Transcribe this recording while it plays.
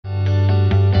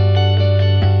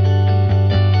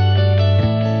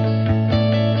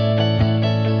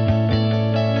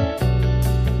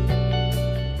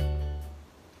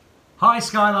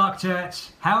Skylark Church,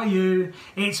 how are you?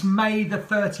 It's May the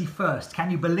 31st. Can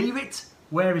you believe it?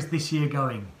 Where is this year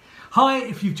going? Hi,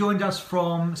 if you've joined us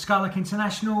from Skylark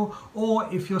International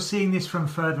or if you're seeing this from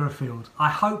further afield. I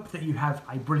hope that you have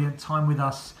a brilliant time with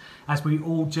us as we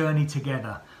all journey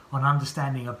together on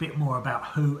understanding a bit more about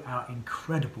who our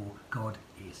incredible God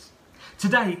is.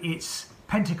 Today it's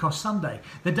Pentecost Sunday,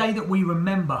 the day that we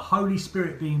remember Holy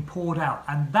Spirit being poured out,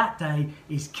 and that day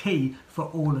is key for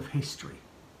all of history.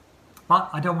 But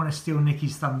I don't want to steal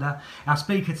Nikki's thunder. Our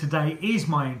speaker today is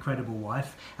my incredible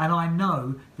wife, and I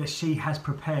know that she has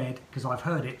prepared, because I've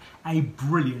heard it, a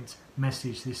brilliant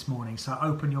message this morning. So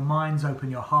open your minds,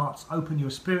 open your hearts, open your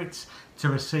spirits to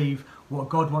receive what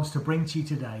God wants to bring to you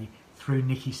today through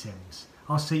Nikki Sims.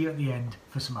 I'll see you at the end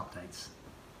for some updates.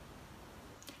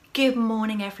 Good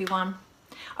morning, everyone.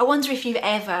 I wonder if you've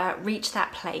ever reached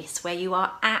that place where you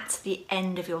are at the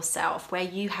end of yourself, where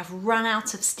you have run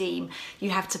out of steam, you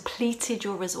have depleted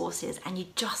your resources and you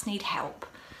just need help.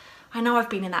 I know I've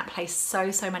been in that place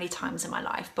so many times in my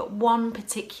life, but one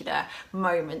particular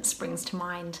moment springs to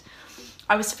mind.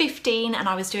 I was 15 and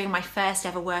I was doing my first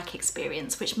ever work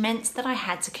experience, which meant that I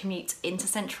had to commute into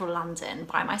central London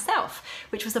by myself,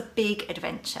 which was a big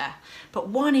adventure. But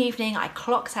one evening I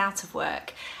clocked out of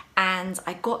work and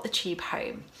I got the tube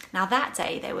home. Now that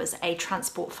day there was a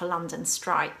Transport for London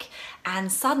strike,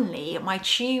 and suddenly my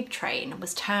tube train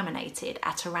was terminated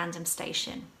at a random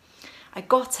station. I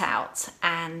got out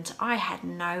and I had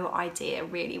no idea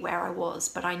really where I was,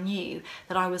 but I knew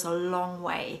that I was a long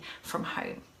way from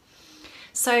home.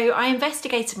 So I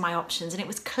investigated my options and it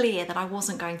was clear that I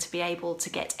wasn't going to be able to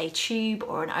get a tube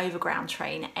or an overground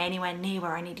train anywhere near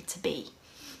where I needed to be.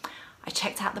 I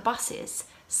checked out the buses.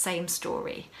 Same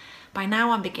story. By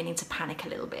now I'm beginning to panic a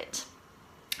little bit.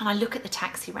 And I look at the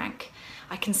taxi rank.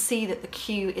 I can see that the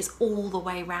queue is all the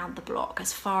way round the block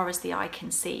as far as the eye can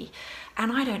see.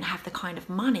 And I don't have the kind of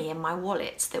money in my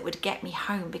wallet that would get me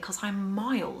home because I'm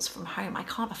miles from home. I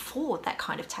can't afford that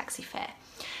kind of taxi fare.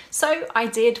 So I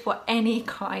did what any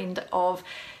kind of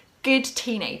good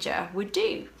teenager would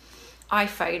do. I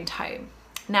phoned home.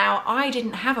 Now, I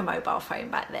didn't have a mobile phone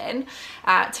back then.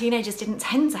 Teenagers didn't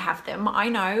tend to have them. I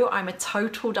know, I'm a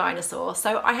total dinosaur.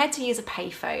 So I had to use a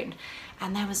payphone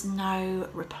and there was no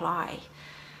reply.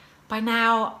 By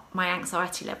now, my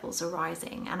anxiety levels are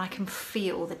rising and I can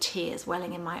feel the tears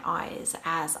welling in my eyes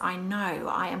as I know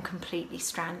I am completely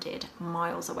stranded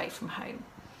miles away from home.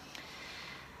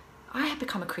 I had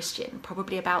become a Christian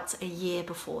probably about a year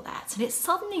before that, and it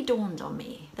suddenly dawned on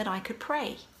me that I could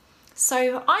pray.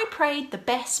 So I prayed the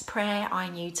best prayer I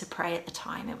knew to pray at the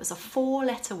time. It was a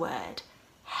 4-letter word,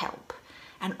 help.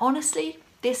 And honestly,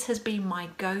 this has been my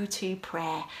go-to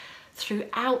prayer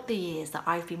throughout the years that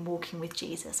I've been walking with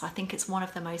Jesus. I think it's one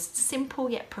of the most simple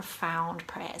yet profound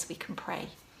prayers we can pray.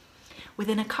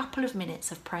 Within a couple of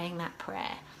minutes of praying that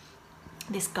prayer,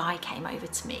 this guy came over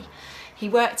to me. He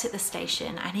worked at the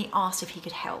station and he asked if he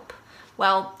could help.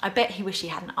 Well, I bet he wished he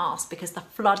hadn't asked because the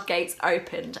floodgates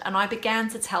opened and I began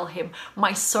to tell him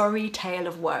my sorry tale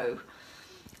of woe.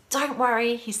 Don't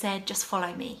worry, he said, just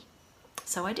follow me.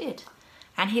 So I did.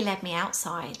 And he led me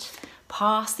outside,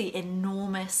 past the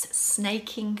enormous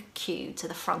snaking queue to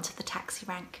the front of the taxi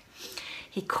rank.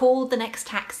 He called the next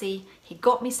taxi, he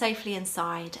got me safely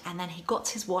inside, and then he got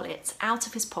his wallet out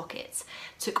of his pocket,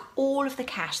 took all of the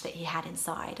cash that he had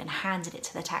inside and handed it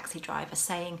to the taxi driver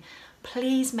saying,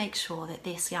 please make sure that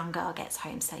this young girl gets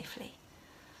home safely.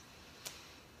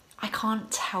 I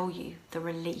can't tell you the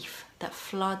relief that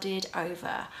flooded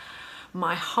over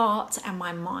my heart and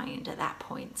my mind at that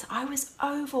point. I was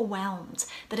overwhelmed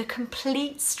that a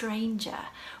complete stranger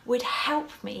would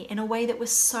help me in a way that was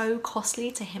so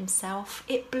costly to himself.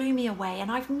 It blew me away,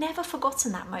 and I've never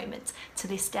forgotten that moment to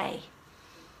this day.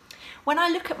 When I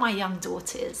look at my young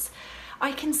daughters,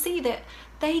 I can see that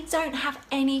they don't have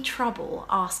any trouble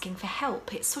asking for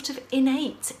help. It's sort of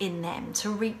innate in them to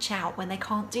reach out when they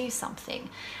can't do something.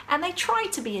 And they try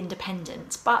to be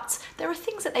independent, but there are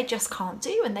things that they just can't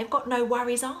do and they've got no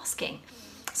worries asking.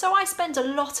 So I spend a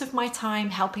lot of my time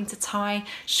helping to tie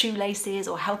shoelaces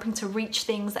or helping to reach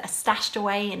things that are stashed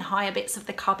away in higher bits of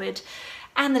the cupboard,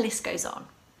 and the list goes on.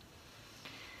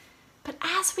 But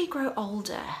as we grow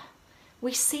older,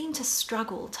 we seem to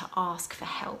struggle to ask for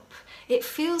help. It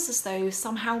feels as though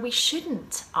somehow we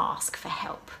shouldn't ask for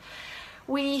help.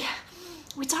 We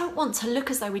don't want to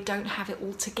look as though we don't have it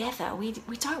all together. We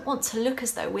don't want to look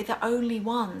as though we're the only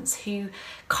ones who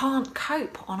can't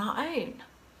cope on our own.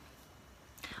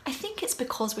 I think it's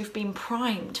because we've been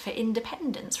primed for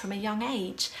independence from a young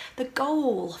age. The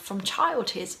goal from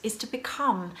childhood is to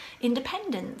become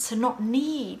independent, to not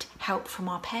need help from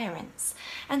our parents.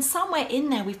 And somewhere in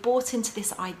there, we've bought into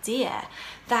this idea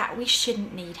that we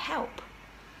shouldn't need help.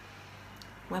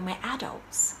 When we're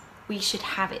adults, we should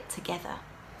have it together.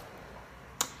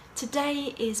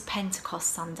 Today is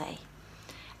Pentecost Sunday.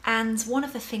 And one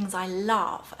of the things I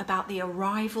love about the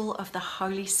arrival of the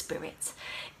Holy Spirit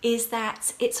is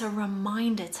that it's a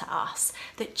reminder to us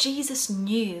that Jesus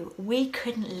knew we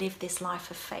couldn't live this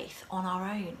life of faith on our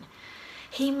own.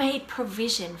 He made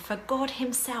provision for God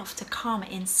himself to come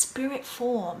in spirit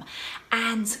form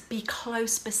and be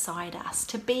close beside us,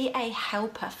 to be a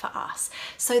helper for us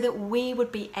so that we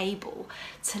would be able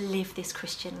to live this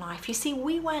Christian life. You see,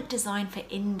 we weren't designed for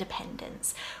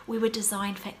independence. We were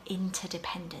designed for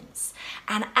interdependence.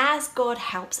 And as God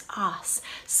helps us,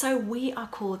 so we are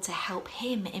called to help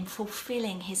him in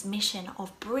fulfilling his mission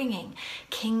of bringing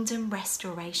kingdom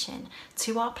restoration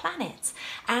to our planet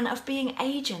and of being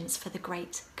agents for the Great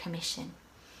Commission.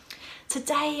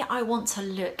 Today I want to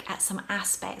look at some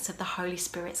aspects of the Holy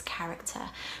Spirit's character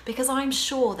because I'm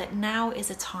sure that now is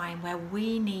a time where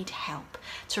we need help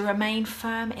to remain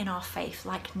firm in our faith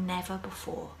like never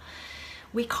before.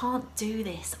 We can't do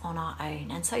this on our own,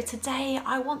 and so today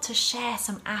I want to share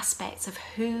some aspects of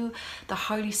who the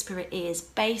Holy Spirit is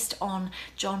based on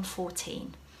John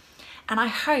 14, and I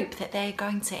hope that they're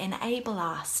going to enable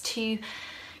us to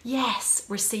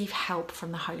receive help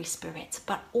from the Holy Spirit,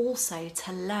 but also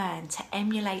to learn to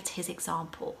emulate his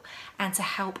example and to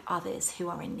help others who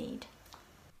are in need.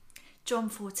 John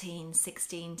 14,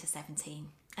 16 to 17,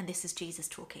 and this is Jesus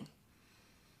talking.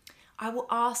 I will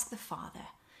ask the Father,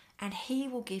 and he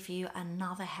will give you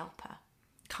another helper,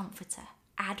 comforter,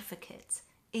 advocate,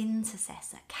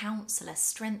 intercessor, counselor,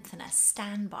 strengthener,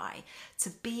 standby,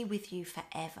 to be with you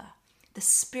forever. The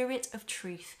Spirit of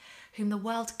truth, whom the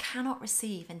world cannot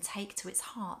receive and take to its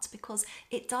heart because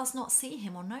it does not see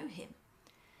him or know him.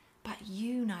 But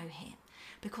you know him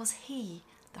because he,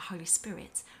 the Holy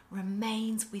Spirit,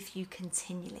 remains with you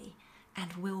continually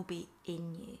and will be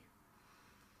in you.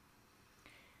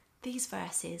 These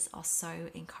verses are so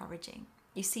encouraging.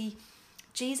 You see,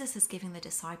 Jesus is giving the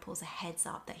disciples a heads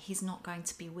up that he's not going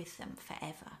to be with them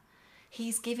forever.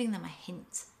 He's giving them a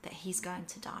hint that he's going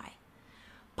to die.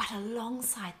 But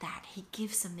alongside that, he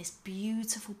gives them this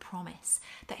beautiful promise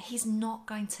that he's not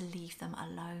going to leave them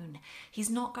alone. He's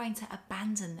not going to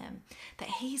abandon them, that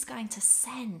he's going to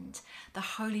send the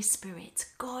Holy Spirit,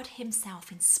 God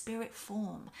himself in spirit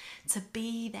form, to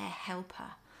be their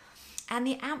helper. And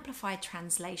the Amplified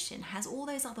translation has all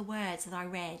those other words that I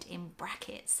read in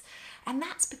brackets. And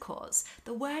that's because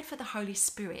the word for the Holy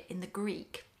Spirit in the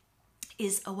Greek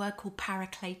is a word called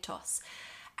parakletos.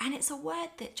 And it's a word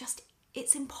that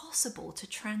it's impossible to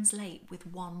translate with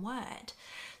one word.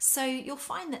 So you'll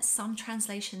find that some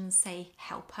translations say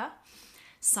helper,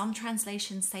 some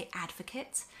translations say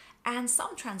advocate, and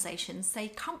some translations say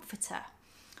comforter.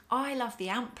 I love the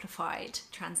Amplified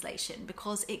translation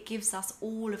because it gives us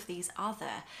all of these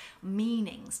other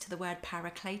meanings to the word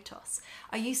parakletos.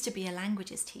 I used to be a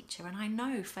languages teacher, and I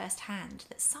know firsthand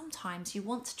that sometimes you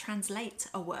want to translate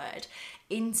a word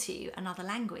into another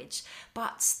language,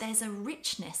 but there's a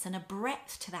richness and a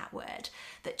breadth to that word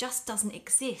that just doesn't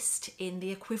exist in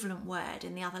the equivalent word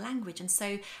in the other language. And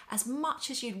so as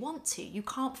much as you'd want to, you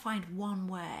can't find one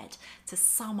word to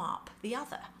sum up the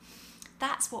other.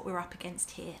 That's what we're up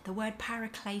against here. The word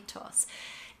parakletos,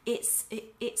 it's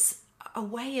a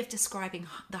way of describing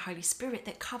the Holy Spirit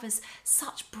that covers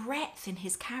such breadth in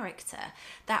his character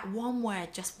that one word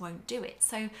just won't do it.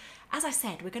 So, as I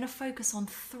said, we're going to focus on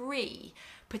three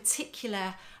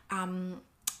particular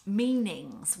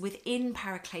meanings within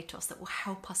parakletos that will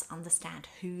help us understand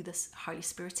who the Holy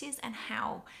Spirit is and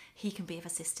how he can be of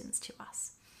assistance to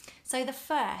us. So the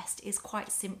first is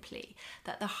quite simply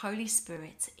that the Holy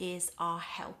Spirit is our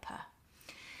helper.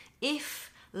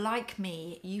 If, like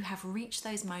me, you have reached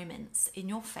those moments in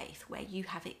your faith where you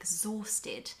have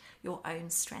exhausted your own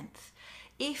strength,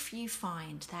 if you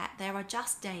find that there are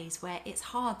just days where it's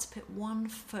hard to put one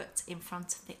foot in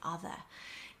front of the other,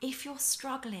 if you're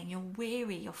struggling, you're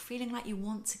weary, you're feeling like you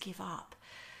want to give up,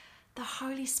 the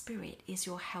Holy Spirit is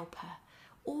your helper.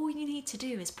 All you need to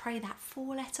do is pray that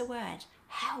 4-letter word,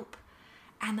 help,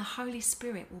 and the Holy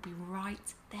Spirit will be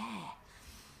right there.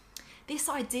 This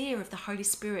idea of the Holy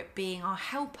Spirit being our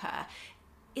helper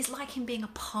is like him being a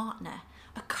partner,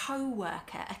 a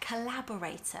co-worker, a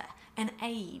collaborator, an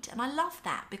aid. And I love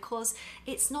that because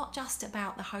it's not just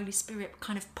about the Holy Spirit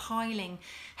kind of piling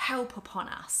help upon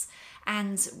us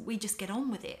and we just get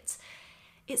on with it.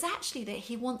 It's actually that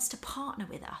he wants to partner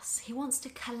with us. He wants to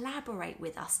collaborate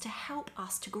with us to help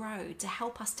us to grow, to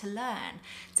help us to learn,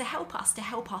 to help us to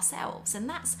help ourselves. And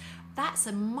that's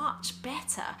a much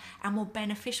better and more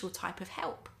beneficial type of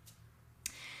help.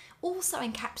 Also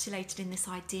encapsulated in this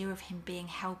idea of him being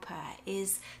helper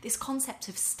is this concept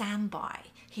of standby.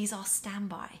 He's our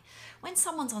standby. When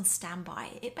someone's on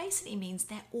standby, it basically means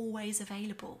they're always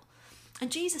available.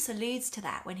 And Jesus alludes to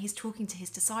that when he's talking to his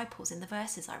disciples in the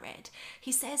verses I read.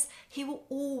 He says he will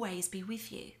always be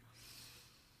with you.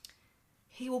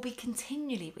 He will be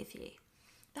continually with you.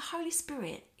 The Holy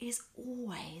Spirit is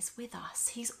always with us.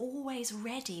 He's always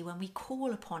ready when we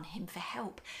call upon him for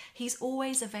help. He's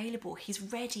always available. He's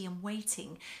ready and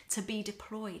waiting to be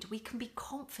deployed. We can be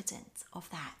confident of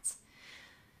that.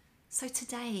 So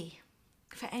today,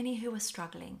 for any who are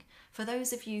struggling, for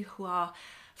those of you who are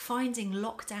finding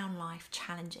lockdown life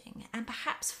challenging and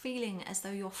perhaps feeling as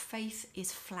though your faith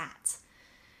is flat,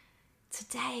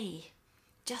 today,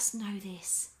 just know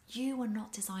this: you were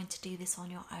not designed to do this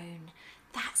on your own.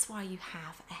 That's why you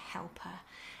have a helper,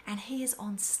 and he is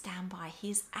on standby. He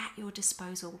is at your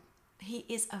disposal. He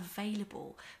is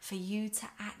available for you to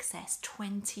access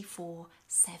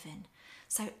 24/7.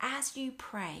 So as you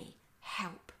pray,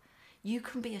 help, you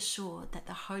can be assured that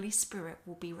the Holy Spirit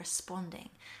will be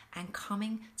responding and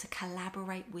coming to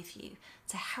collaborate with you,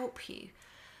 to help you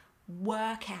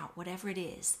work out whatever it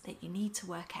is that you need to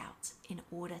work out in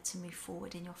order to move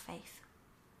forward in your faith.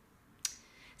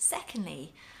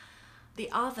 Secondly, the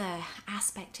other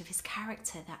aspect of his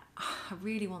character that I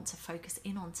really want to focus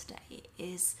in on today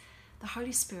is the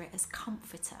Holy Spirit as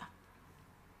comforter.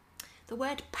 The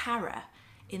word para,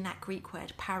 in that Greek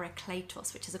word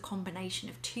parakletos, which is a combination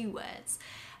of two words,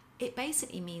 it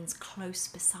basically means close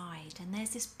beside. And there's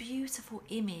this beautiful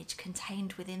image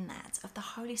contained within that of the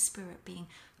Holy Spirit being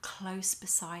close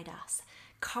beside us,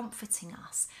 comforting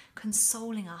us,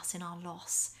 consoling us in our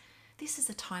loss. This is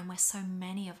a time where so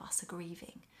many of us are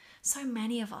grieving. So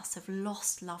many of us have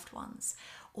lost loved ones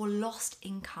or lost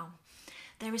income.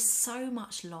 There is so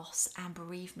much loss and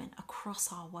bereavement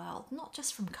across our world, not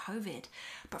just from COVID,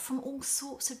 but from all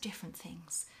sorts of different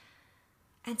things.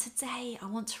 And today I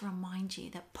want to remind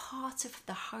you that part of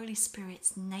the Holy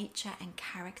Spirit's nature and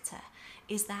character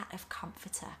is that of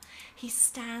comforter. He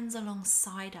stands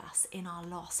alongside us in our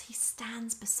loss. He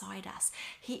stands beside us.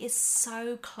 He is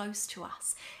so close to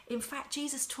us. In fact,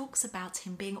 Jesus talks about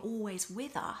him being always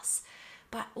with us,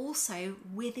 but also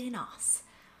within us.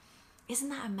 Isn't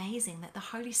that amazing that the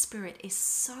Holy Spirit is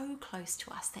so close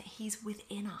to us that he's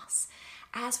within us?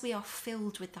 As we are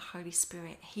filled with the Holy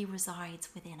Spirit, he resides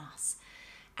within us.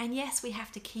 And yes, we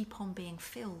have to keep on being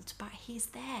filled, but he's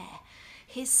there.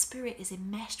 His spirit is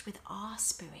enmeshed with our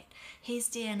spirit. His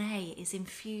DNA is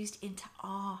infused into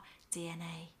our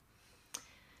DNA.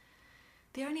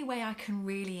 The only way I can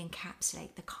really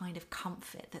encapsulate the kind of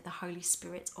comfort that the Holy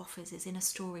Spirit offers is in a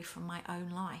story from my own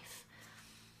life.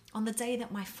 On the day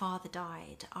that my father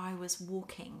died, I was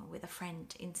walking with a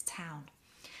friend into town,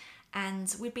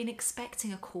 and we'd been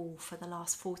expecting a call for the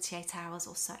last 48 hours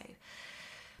or so.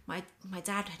 My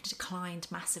dad had declined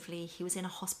massively. He was in a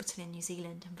hospital in New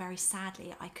Zealand, and very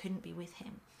sadly I couldn't be with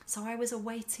him. So I was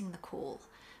awaiting the call,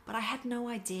 but I had no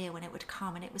idea when it would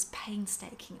come, and it was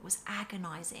painstaking, it was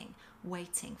agonizing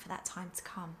waiting for that time to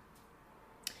come.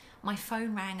 My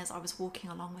phone rang as I was walking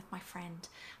along with my friend,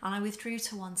 and I withdrew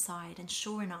to one side, and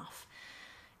sure enough,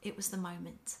 it was the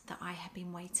moment that I had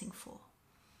been waiting for.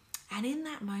 And in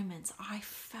that moment, I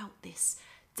felt this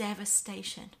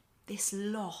devastation, this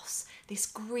loss, this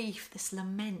grief, this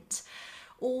lament,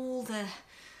 all the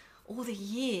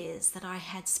years that I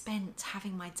had spent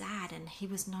having my dad and he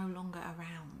was no longer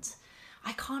around.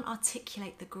 I can't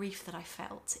articulate the grief that I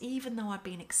felt. Even though I'd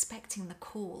been expecting the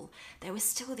call, there was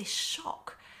still this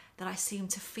shock that I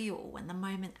seemed to feel when the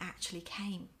moment actually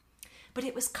came. But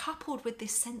it was coupled with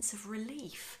this sense of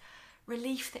relief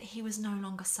that he was no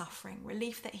longer suffering,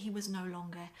 relief that he was no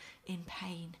longer in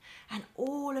pain. And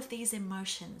all of these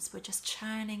emotions were just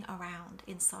churning around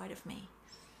inside of me.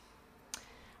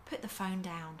 Put the phone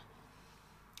down,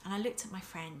 and I looked at my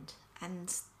friend,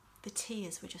 and the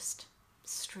tears were just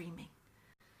streaming.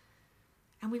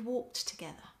 And we walked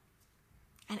together.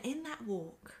 And in that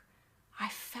walk, I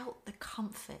felt the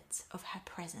comfort of her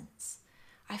presence.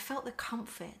 I felt the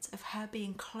comfort of her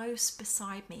being close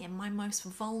beside me in my most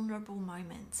vulnerable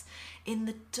moment. In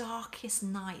the darkest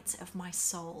night of my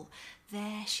soul,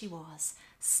 there she was,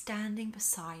 standing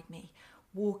beside me,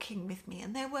 walking with me.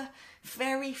 And there were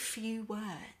very few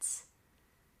words,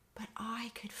 but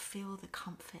I could feel the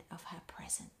comfort of her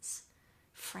presence.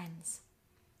 Friends,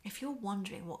 if you're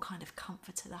wondering what kind of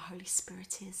comforter the Holy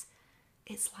Spirit is,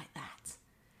 it's like that.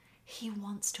 He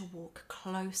wants to walk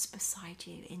close beside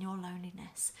you in your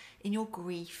loneliness, in your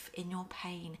grief, in your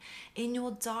pain, in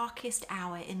your darkest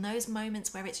hour, in those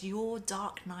moments where it's your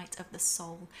dark night of the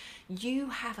soul.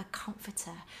 You have a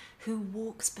comforter who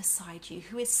walks beside you,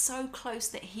 who is so close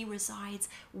that he resides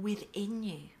within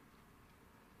you.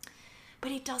 But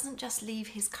he doesn't just leave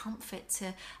his comfort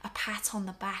to a pat on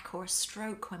the back or a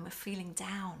stroke when we're feeling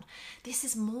down. This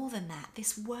is more than that.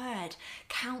 This word,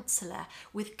 counselor,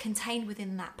 contained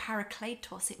within that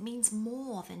parakletos, it means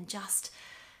more than just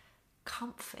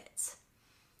comfort.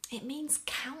 It means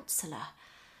counselor.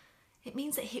 It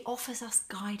means that he offers us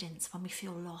guidance when we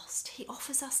feel lost. He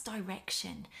offers us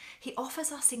direction. He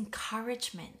offers us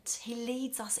encouragement. He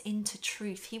leads us into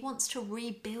truth. He wants to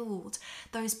rebuild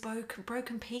those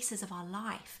broken pieces of our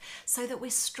life so that we're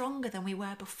stronger than we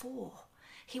were before.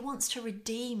 He wants to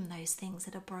redeem those things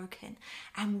that are broken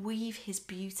and weave his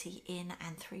beauty in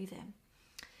and through them.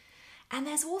 And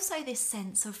there's also this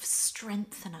sense of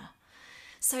strengthener.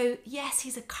 So yes,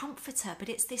 he's a comforter, but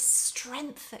it's this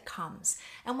strength that comes.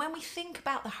 And when we think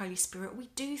about the Holy Spirit, we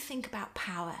do think about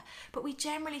power, but we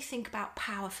generally think about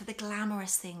power for the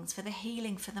glamorous things, for the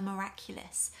healing, for the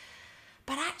miraculous.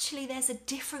 But actually there's a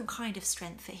different kind of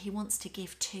strength that he wants to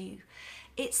give too.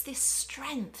 It's this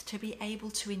strength to be able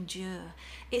to endure.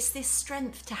 It's this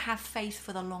strength to have faith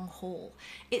for the long haul.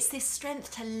 It's this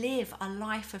strength to live a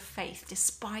life of faith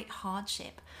despite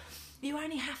hardship. You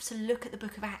only have to look at the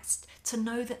book of Acts to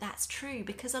know that that's true,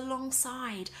 because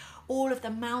alongside all of the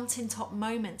mountaintop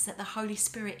moments that the Holy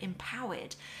Spirit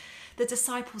empowered, the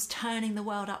disciples turning the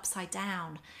world upside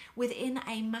down, within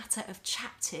a matter of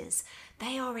chapters,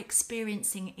 they are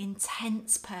experiencing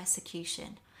intense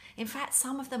persecution. In fact,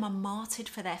 some of them are martyred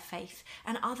for their faith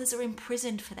and others are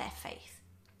imprisoned for their faith.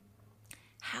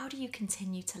 How do you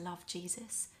continue to love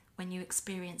Jesus when you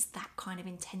experience that kind of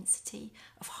intensity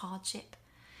of hardship?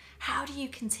 How do you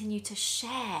continue to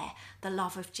share the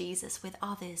love of Jesus with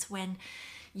others when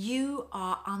you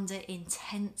are under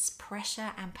intense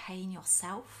pressure and pain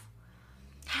yourself?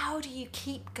 How do you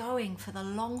keep going for the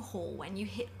long haul when you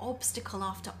hit obstacle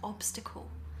after obstacle?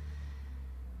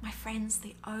 My friends,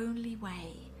 the only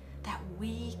way that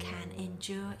we can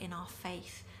endure in our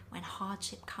faith when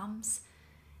hardship comes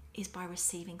is by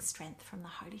receiving strength from the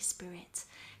Holy Spirit.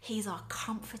 He's our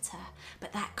comforter,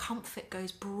 but that comfort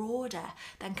goes broader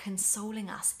than consoling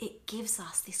us. It gives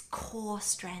us this core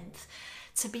strength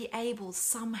to be able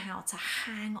somehow to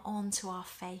hang on to our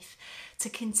faith, to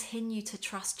continue to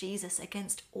trust Jesus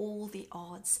against all the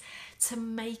odds, to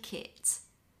make it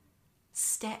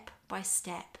step by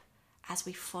step as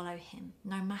we follow him,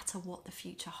 no matter what the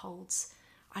future holds.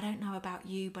 I don't know about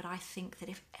you, but I think that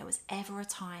if there was ever a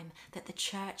time that the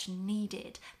church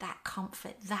needed that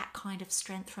comfort, that kind of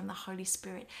strength from the Holy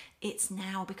Spirit, it's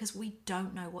now, because we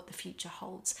don't know what the future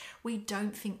holds. We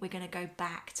don't think we're going to go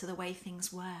back to the way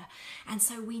things were. And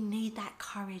so we need that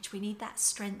courage. We need that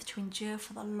strength to endure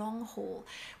for the long haul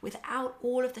without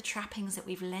all of the trappings that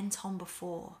we've lent on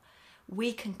before.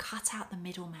 We can cut out the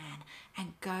middleman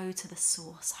and go to the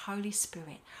source, Holy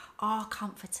Spirit, our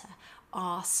comforter,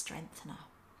 our strengthener.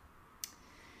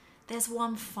 There's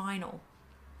one final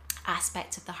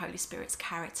aspect of the Holy Spirit's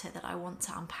character that I want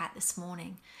to unpack this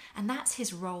morning, and that's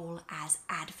his role as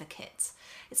advocate.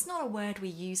 It's not a word we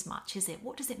use much, is it?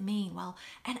 What does it mean? Well,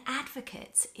 an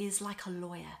advocate is like a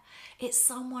lawyer. It's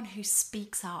someone who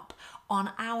speaks up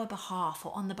on our behalf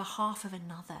or on the behalf of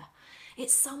another.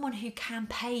 It's someone who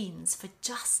campaigns for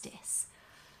justice.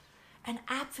 An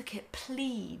advocate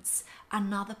pleads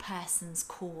another person's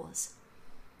cause.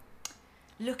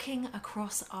 Looking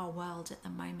across our world at the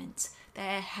moment,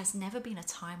 there has never been a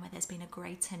time where there's been a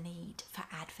greater need for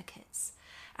advocates.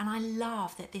 And I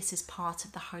love that this is part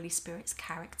of the Holy Spirit's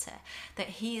character, that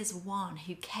he is one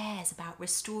who cares about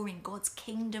restoring God's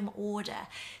kingdom order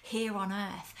here on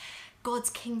earth. God's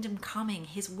kingdom coming,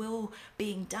 his will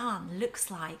being done,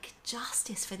 looks like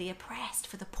justice for the oppressed,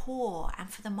 for the poor, and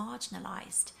for the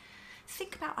marginalized.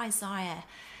 Think about Isaiah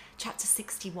chapter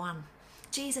 61.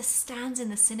 Jesus stands in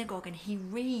the synagogue and he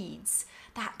reads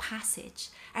that passage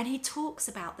and he talks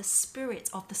about the Spirit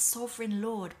of the sovereign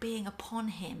Lord being upon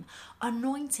him,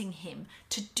 anointing him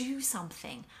to do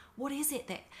something. What is it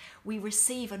that we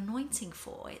receive anointing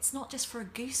for? It's not just for a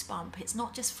goosebump. It's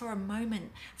not just for a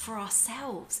moment for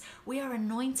ourselves. We are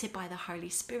anointed by the Holy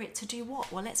Spirit to do what?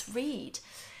 Well, let's read.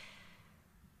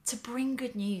 To bring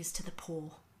good news to the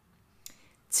poor,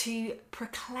 to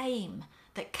proclaim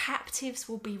that captives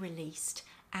will be released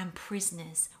and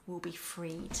prisoners will be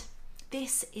freed,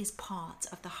 This is part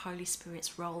of the Holy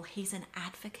Spirit's role. He's an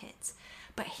advocate,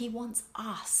 but he wants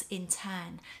us in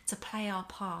turn to play our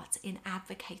part in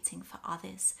advocating for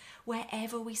others.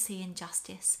 Wherever we see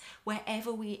injustice,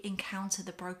 wherever we encounter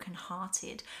the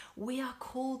brokenhearted, we are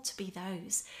called to be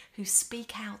those who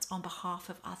speak out on behalf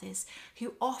of others,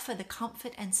 who offer the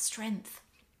comfort and strength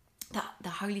that the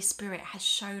Holy Spirit has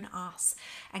shown us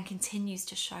and continues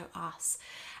to show us,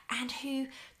 and who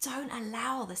don't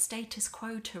allow the status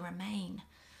quo to remain.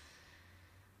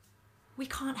 We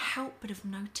can't help but have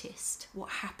noticed what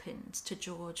happened to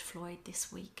George Floyd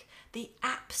this week. The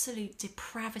absolute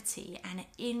depravity and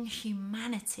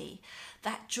inhumanity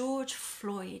that George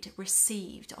Floyd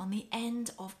received on the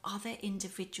end of other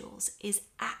individuals is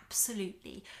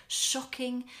absolutely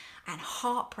shocking and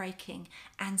heartbreaking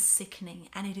and sickening,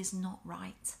 and it is not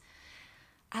right.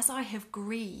 As I have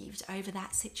grieved over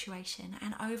that situation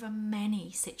and over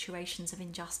many situations of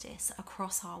injustice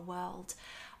across our world,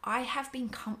 I have been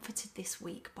comforted this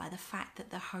week by the fact that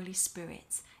the Holy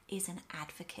Spirit is an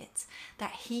advocate,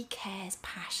 that he cares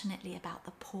passionately about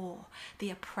the poor,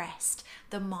 the oppressed,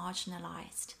 the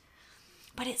marginalised.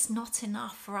 But it's not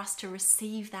enough for us to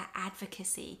receive that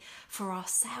advocacy for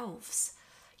ourselves.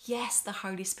 Yes, the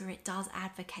Holy Spirit does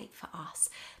advocate for us,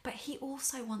 but he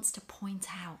also wants to point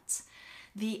out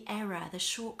the error, the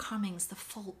shortcomings, the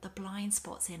fault, the blind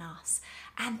spots in us.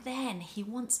 And then he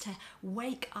wants to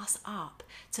wake us up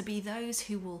to be those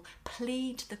who will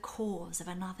plead the cause of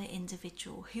another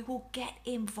individual, who will get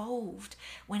involved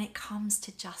when it comes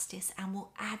to justice and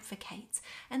will advocate.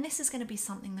 And this is going to be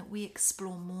something that we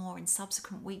explore more in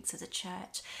subsequent weeks as a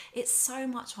church. It's so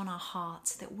much on our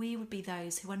hearts that we would be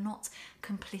those who are not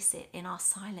complicit in our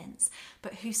silence,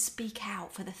 but who speak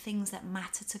out for the things that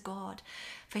matter to God,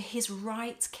 for his right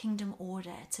kingdom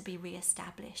order to be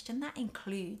re-established, and that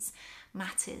includes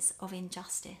matters of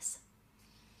injustice.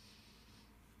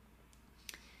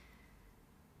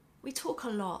 We talk a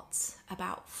lot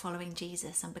about following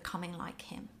Jesus and becoming like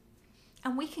him,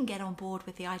 and we can get on board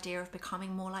with the idea of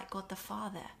becoming more like God the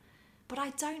Father, but I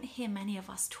don't hear many of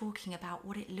us talking about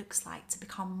what it looks like to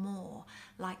become more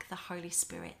like the Holy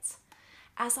Spirit.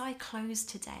 As I close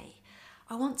today,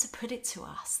 I want to put it to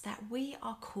us that we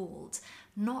are called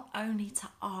not only to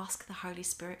ask the Holy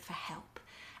Spirit for help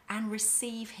and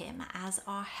receive him as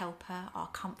our helper, our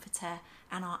comforter,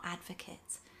 and our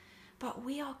advocate, but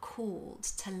we are called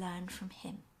to learn from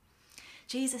him.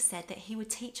 Jesus said that he would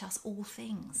teach us all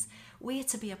things. We are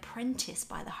to be apprenticed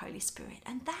by the Holy Spirit,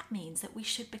 and that means that we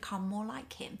should become more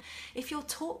like him. If you're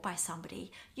taught by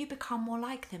somebody, you become more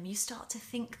like them. You start to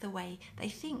think the way they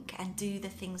think and do the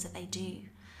things that they do.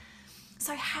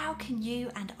 So how can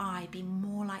you and I be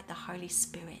more like the Holy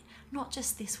Spirit, not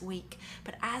just this week,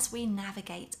 but as we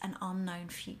navigate an unknown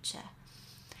future?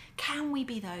 Can we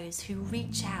be those who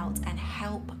reach out and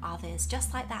help others,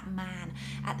 just like that man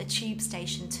at the tube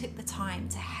station took the time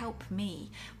to help me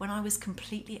when I was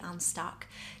completely unstuck?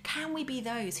 Can we be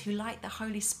those who, like the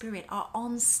Holy Spirit, are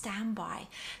on standby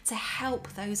to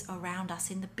help those around us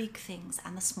in the big things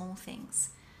and the small things?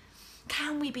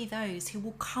 Can we be those who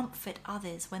will comfort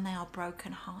others when they are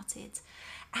brokenhearted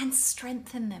and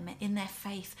strengthen them in their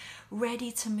faith,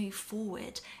 ready to move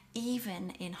forward even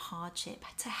in hardship,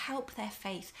 to help their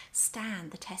faith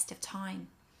stand the test of time?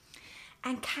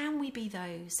 And can we be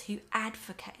those who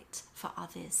advocate for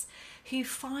others, who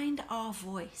find our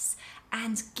voice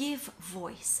and give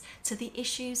voice to the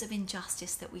issues of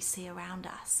injustice that we see around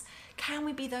us? Can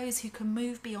we be those who can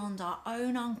move beyond our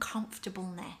own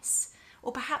uncomfortableness,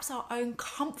 or perhaps our own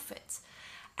comfort,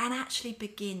 and actually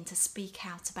begin to speak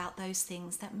out about those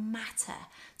things that matter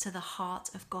to the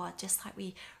heart of God, just like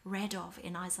we read of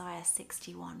in Isaiah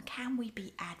 61? Can we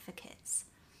be advocates?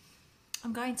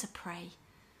 I'm going to pray,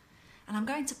 and I'm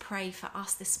going to pray for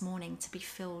us this morning to be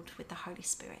filled with the Holy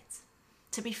Spirit,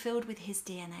 to be filled with his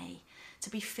DNA, to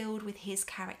be filled with his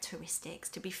characteristics,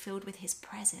 to be filled with his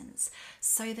presence,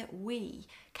 so that we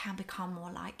can become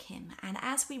more like him. And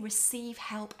as we receive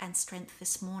help and strength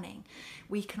this morning,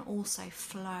 we can also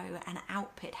flow and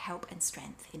output help and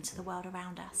strength into the world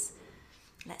around us.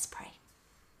 Let's pray.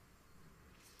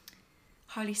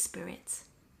 Holy Spirit,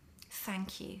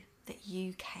 thank you that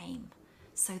you came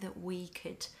so that we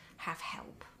could have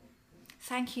help.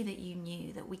 Thank you that you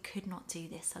knew that we could not do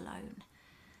this alone.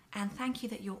 And thank you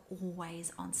that you're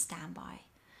always on standby.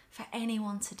 For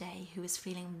anyone today who is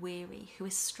feeling weary, who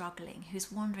is struggling, who's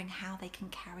wondering how they can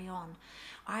carry on,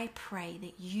 I pray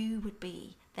that you would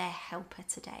be their helper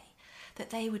today,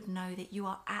 that they would know that you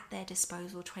are at their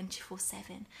disposal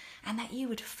 24/7, and that you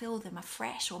would fill them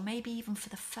afresh, or maybe even for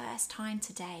the first time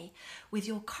today, with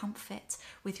your comfort,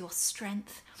 with your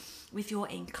strength, with your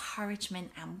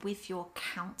encouragement and with your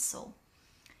counsel.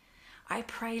 I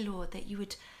pray, Lord, that you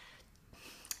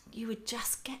would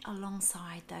just get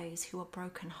alongside those who are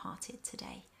brokenhearted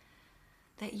today,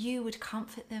 that you would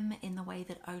comfort them in the way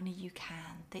that only you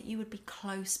can, that you would be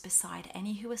close beside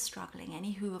any who are struggling,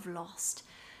 any who have lost,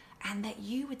 and that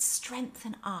you would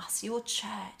strengthen us, your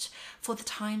church, for the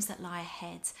times that lie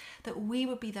ahead, that we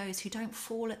would be those who don't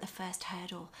fall at the first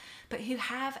hurdle, but who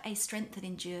have a strength that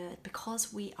endured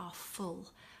because we are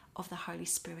full of the Holy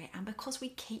Spirit and because we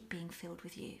keep being filled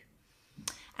with you.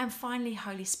 And finally,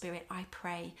 Holy Spirit, I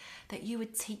pray that you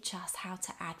would teach us how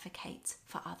to advocate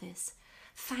for others.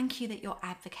 Thank you that you're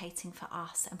advocating for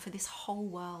us and for this whole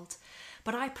world.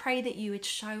 But I pray that you would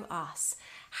show us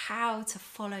how to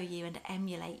follow you and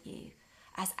emulate you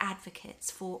as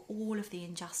advocates for all of the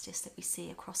injustice that we see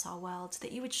across our world,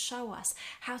 that you would show us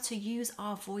how to use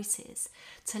our voices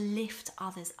to lift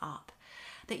others up,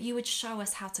 that you would show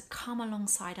us how to come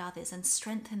alongside others and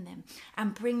strengthen them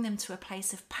and bring them to a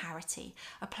place of parity,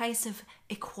 a place of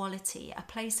equality, a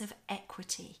place of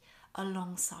equity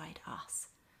alongside us.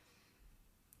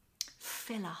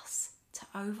 Fill us to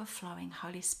overflowing,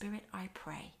 Holy Spirit, I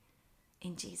pray,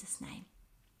 in Jesus' name.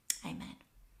 Amen.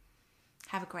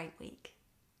 Have a great week.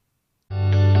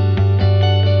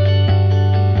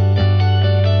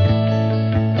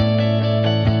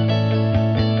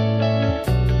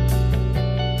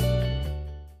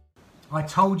 I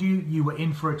told you you were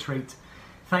in for a treat.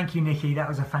 Thank you, Nikki. That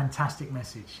was a fantastic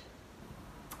message.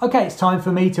 Okay, it's time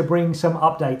for me to bring some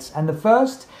updates. And the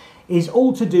first is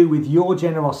all to do with your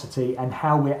generosity and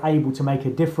how we're able to make a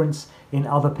difference in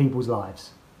other people's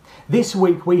lives. This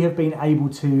week we have been able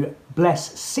to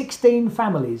bless 16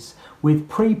 families with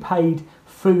prepaid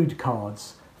food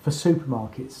cards for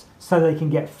supermarkets so they can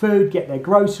get food, get their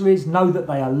groceries, know that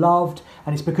they are loved,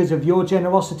 and it's because of your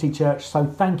generosity, church, so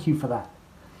thank you for that.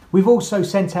 We've also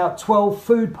sent out 12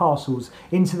 food parcels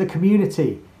into the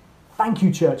community. Thank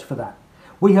you, church, for that.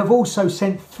 We have also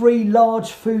sent 3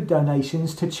 large food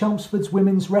donations to Chelmsford's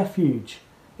Women's Refuge.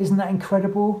 Isn't that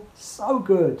incredible? So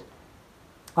good.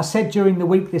 I said during the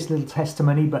week this little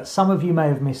testimony, but some of you may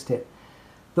have missed it,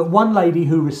 that one lady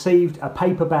who received a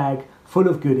paper bag full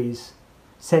of goodies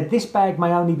said, "This bag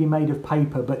may only be made of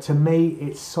paper, but to me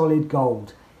it's solid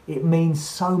gold. It means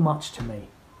so much to me."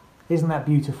 Isn't that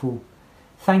beautiful?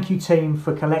 Thank you, team,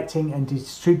 for collecting and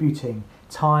distributing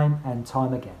time and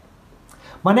time again.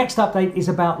 My next update is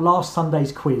about last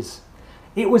Sunday's quiz.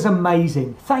 It was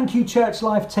amazing. Thank you, Church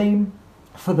Life team,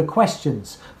 for the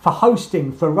questions, for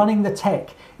hosting, for running the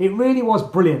tech. It really was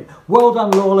brilliant. Well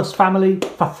done, Lawless family,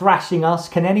 for thrashing us.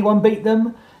 Can anyone beat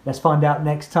them? Let's find out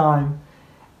next time.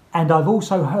 And I've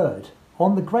also heard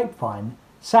on the grapevine,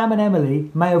 Sam and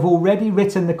Emily may have already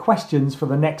written the questions for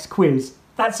the next quiz.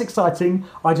 That's exciting.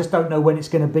 I just don't know when it's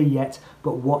going to be yet,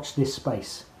 but watch this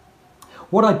space.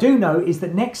 What I do know is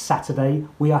that next Saturday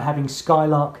we are having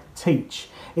Skylark Teach.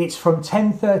 It's from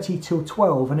 10:30 till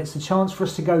 12, and it's a chance for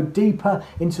us to go deeper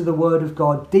into the Word of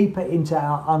God, deeper into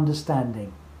our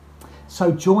understanding.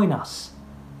 So join us,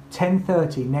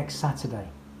 10:30 next Saturday.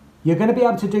 You're going to be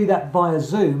able to do that via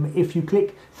Zoom if you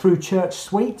click through Church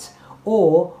Suite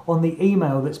or on the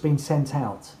email that's been sent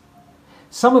out.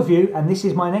 Some of you, and this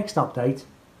is my next update,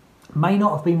 may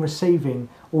not have been receiving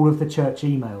all of the church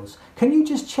emails. Can you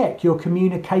just check your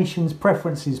communications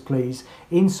preferences, please,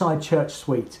 inside Church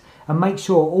Suite, and make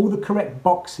sure all the correct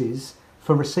boxes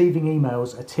for receiving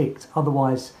emails are ticked?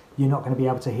 Otherwise, you're not going to be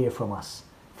able to hear from us.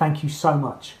 Thank you so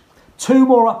much. 2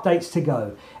 more updates to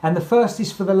go, and the first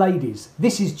is for the ladies.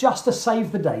 This is just a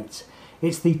save the date.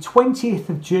 It's the 20th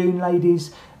of June,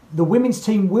 ladies. The women's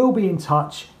team will be in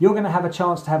touch. You're going to have a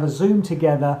chance to have a Zoom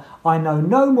together. I know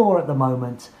no more at the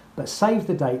moment, but save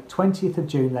the date, 20th of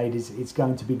June, ladies. It's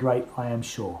going to be great, I am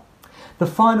sure. The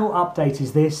final update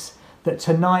is this, that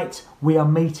tonight we are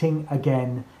meeting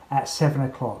again at 7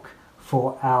 o'clock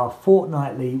for our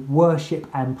fortnightly worship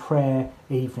and prayer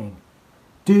evening.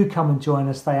 Do come and join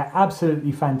us. They are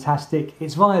absolutely fantastic.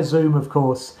 It's via Zoom, of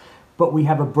course, but we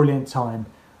have a brilliant time.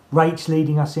 Rach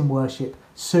leading us in worship,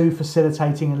 Sue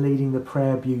facilitating and leading the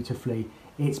prayer beautifully.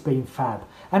 It's been fab.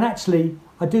 And actually,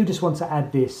 I do just want to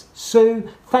add this. Sue,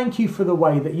 thank you for the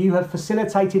way that you have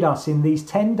facilitated us in these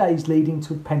 10 days leading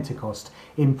to Pentecost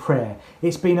in prayer.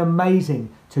 It's been amazing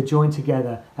to join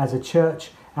together as a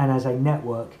church and as a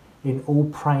network in all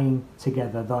praying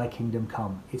together, thy kingdom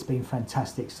come. It's been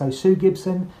fantastic. So Sue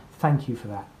Gibson, thank you for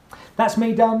that. That's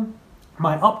me done.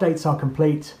 My updates are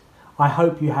complete. I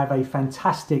hope you have a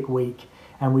fantastic week,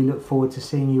 and we look forward to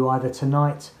seeing you either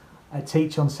tonight at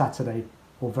Teach on Saturday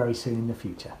or very soon in the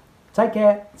future. Take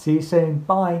care. See you soon.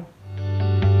 Bye.